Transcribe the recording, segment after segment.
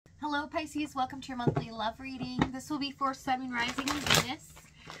Hello Pisces, welcome to your monthly love reading. This will be for Sun, Moon, Rising, and Venus.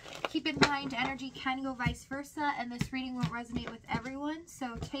 Keep in mind, energy can go vice versa, and this reading won't resonate with everyone,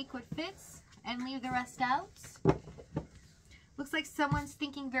 so take what fits and leave the rest out. Looks like someone's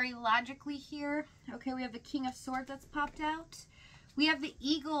thinking very logically here. Okay, we have the King of Swords that's popped out. We have the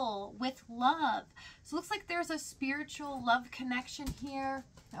Eagle with love. So it looks like there's a spiritual love connection here,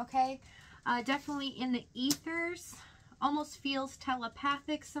 okay? Definitely in the ethers. Almost feels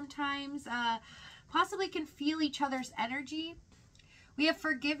telepathic sometimes. Possibly can feel each other's energy. We have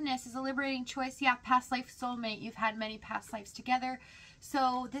forgiveness is a liberating choice. Yeah, past life soulmate. You've had many past lives together.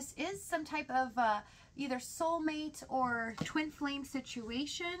 So this is some type of either soulmate or twin flame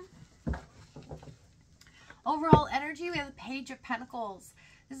situation. Overall energy, we have the Page of Pentacles.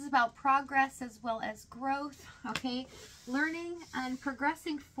 This is about progress as well as growth, okay? Learning and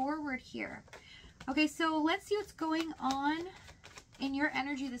progressing forward here. Okay, so let's see what's going on in your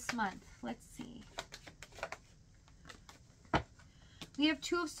energy this month. Let's see. We have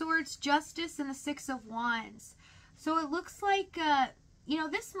Two of Swords, Justice, and the Six of Wands. So it looks like, you know,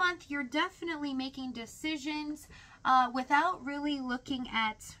 this month you're definitely making decisions without really looking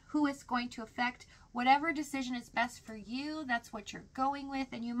at who it's going to affect. Whatever decision is best for you, that's what you're going with.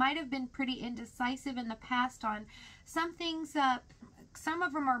 And you might have been pretty indecisive in the past on some things. Some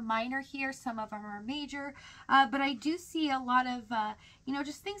of them are minor here, some of them are major, but I do see a lot of, you know,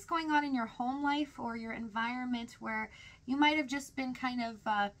 just things going on in your home life or your environment where you might have just been kind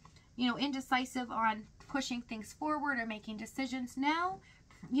of, you know, indecisive on pushing things forward or making decisions. Now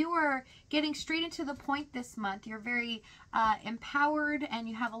you are getting straight into the point this month. You're very empowered and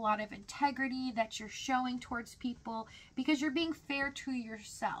you have a lot of integrity that you're showing towards people because you're being fair to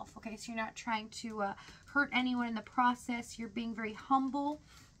yourself. Okay, so you're not trying to hurt anyone in the process. You're being very humble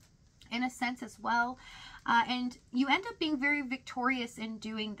in a sense as well. And you end up being very victorious in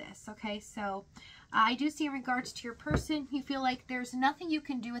doing this. Okay, so I do see in regards to your person, you feel like there's nothing you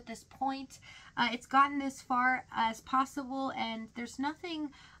can do at this point. It's gotten this far as possible, and there's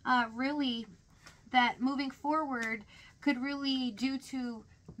nothing really that moving forward could really do to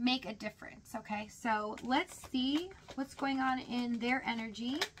make a difference. Okay, so let's see what's going on in their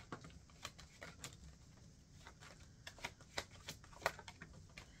energy.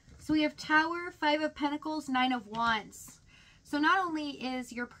 So we have Tower, Five of Pentacles, Nine of Wands. So not only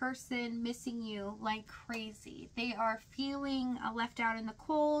is your person missing you like crazy, they are feeling left out in the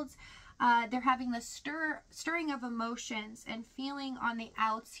cold. They're having the stirring of emotions and feeling on the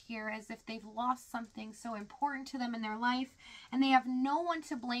outs here as if they've lost something so important to them in their life. And they have no one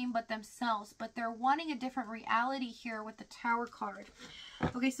to blame but themselves. But they're wanting a different reality here with the Tower card.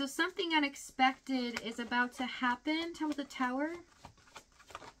 Okay, so something unexpected is about to happen. Tell me the Tower.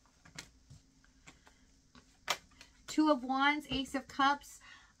 Two of Wands, Ace of Cups,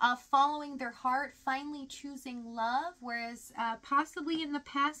 following their heart, finally choosing love, whereas possibly in the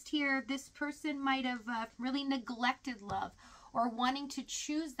past here, this person might have really neglected love or wanting to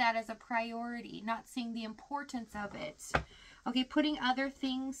choose that as a priority, not seeing the importance of it. Okay, putting other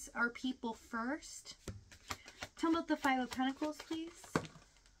things or people first. Tell me about the Five of Pentacles, please.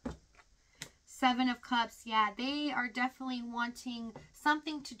 Seven of Cups, yeah, they are definitely wanting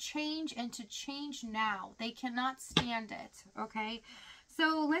something to change and to change now. They cannot stand it, okay?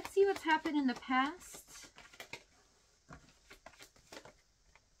 So let's see what's happened in the past.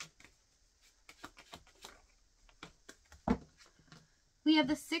 We have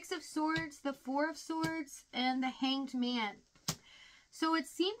the Six of Swords, the Four of Swords, and the Hanged Man. So it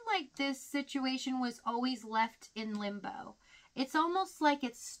seemed like this situation was always left in limbo. It's almost like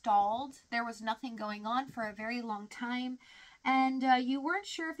it's stalled. There was nothing going on for a very long time. And you weren't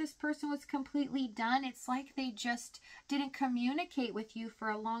sure if this person was completely done. It's like they just didn't communicate with you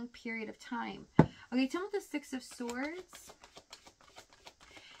for a long period of time. Okay, tell me the Six of Swords.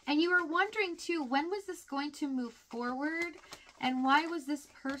 And you were wondering too, when was this going to move forward? And why was this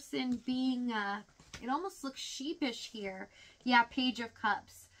person being, it almost looks sheepish here. Yeah, Page of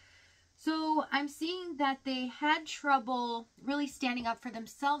Cups. So I'm seeing that they had trouble really standing up for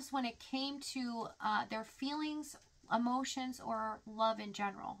themselves when it came to their feelings, emotions, or love in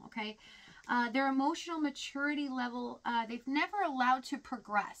general, okay? Their emotional maturity level, they've never allowed to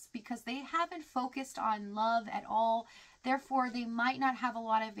progress because they haven't focused on love at all. Therefore, they might not have a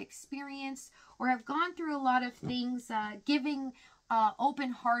lot of experience or have gone through a lot of things giving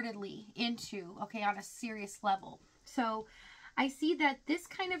open-heartedly into, okay, on a serious level. So I see that this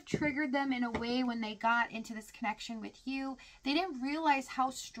kind of triggered them in a way when they got into this connection with you. They didn't realize how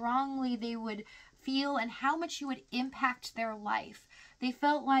strongly they would feel and how much you would impact their life. They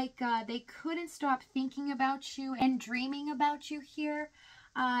felt like they couldn't stop thinking about you and dreaming about you here.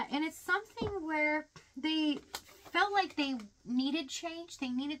 And it's something where they felt like they needed change. They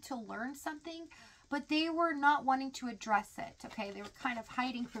needed to learn something, but they were not wanting to address it. Okay, they were kind of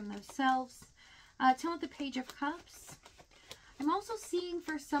hiding from themselves. Tell me the Page of Cups. I'm also seeing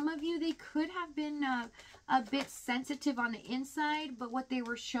for some of you, they could have been a bit sensitive on the inside, but what they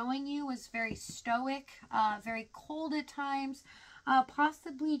were showing you was very stoic, very cold at times,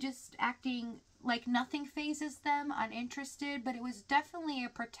 possibly just acting like nothing phases them, uninterested, but it was definitely a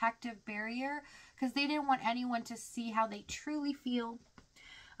protective barrier because they didn't want anyone to see how they truly feel.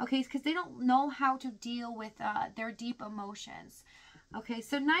 Okay, because they don't know how to deal with their deep emotions. Okay,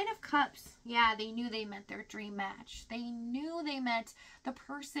 so Nine of Cups, yeah, they knew they meant their dream match. They knew they meant the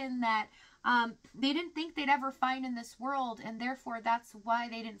person that they didn't think they'd ever find in this world, and therefore that's why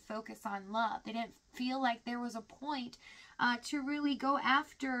they didn't focus on love. They didn't feel like there was a point to really go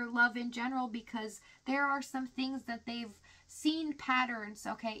after love in general, because there are some things that they've seen patterns,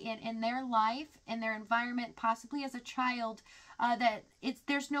 okay, in their life, in their environment, possibly as a child, that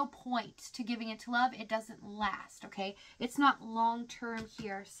there's no point to giving into love. It doesn't last, okay? It's not long-term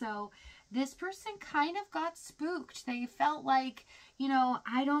here. So this person kind of got spooked. They felt like, you know,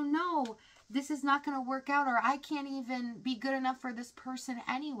 I don't know, this is not going to work out, or I can't even be good enough for this person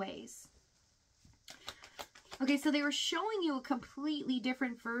anyways. Okay, so they were showing you a completely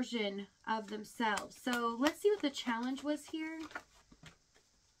different version of themselves. So let's see what the challenge was here.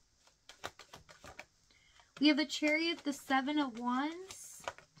 We have the Chariot, the Seven of Wands,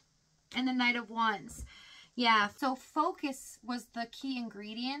 and the Knight of Wands. Yeah, so focus was the key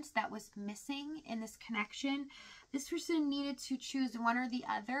ingredient that was missing in this connection. This person needed to choose one or the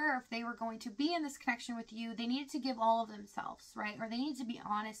other. If they were going to be in this connection with you, they needed to give all of themselves, right? Or they needed to be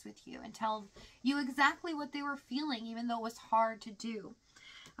honest with you and tell you exactly what they were feeling, even though it was hard to do.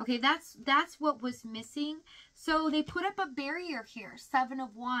 Okay, that's what was missing. So they put up a barrier here, Seven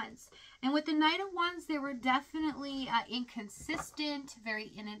of Wands. And with the Knight of Wands, they were definitely inconsistent,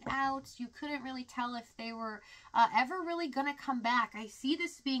 very in and out. You couldn't really tell if they were ever really going to come back. I see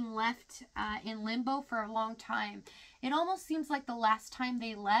this being left in limbo for a long time. It almost seems like the last time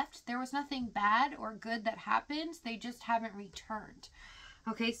they left, there was nothing bad or good that happened. They just haven't returned.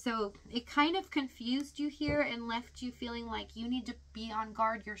 Okay, so it kind of confused you here and left you feeling like you need to be on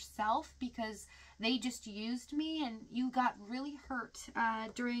guard yourself because they just used me, and you got really hurt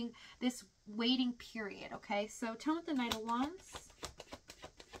during this waiting period. Okay, so tell me what the Knight of Wands.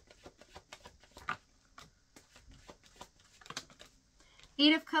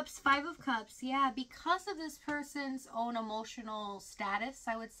 Eight of Cups, Five of Cups. Yeah, because of this person's own emotional status,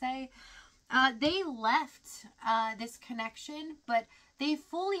 I would say, they left this connection, but they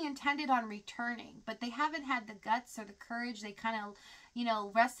fully intended on returning, but they haven't had the guts or the courage. They kind of, you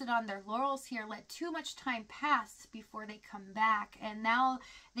know, rested on their laurels here, let too much time pass before they come back. And now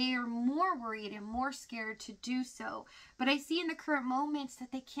they are more worried and more scared to do so. But I see in the current moments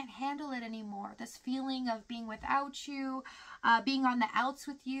that they can't handle it anymore. This feeling of being without you, being on the outs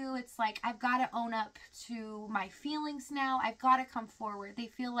with you. It's like, I've got to own up to my feelings now. I've got to come forward. They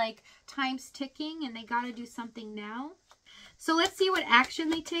feel like time's ticking and they got to do something now. So let's see what action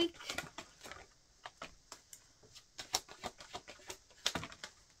they take.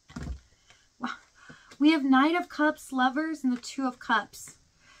 Wow. We have Knight of Cups, Lovers, and the Two of Cups.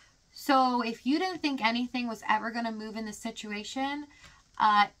 So if you didn't think anything was ever going to move in this situation,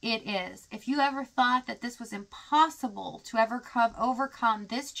 it is. If you ever thought that this was impossible to ever overcome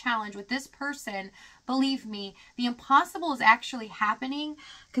this challenge with this person, believe me, the impossible is actually happening,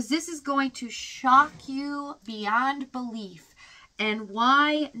 because this is going to shock you beyond belief. And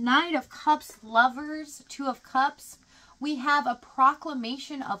why? Knight of Cups, Lovers, Two of Cups. We have a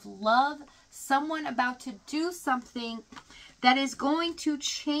proclamation of love, someone about to do something that is going to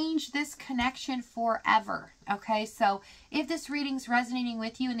change this connection forever. Okay, so if this reading's resonating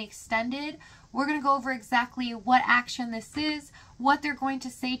with you in the extended, we're going to go over exactly what action this is, what they're going to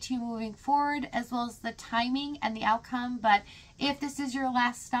say to you moving forward, as well as the timing and the outcome. But if this is your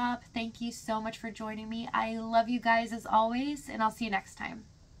last stop, thank you so much for joining me. I love you guys as always, and I'll see you next time.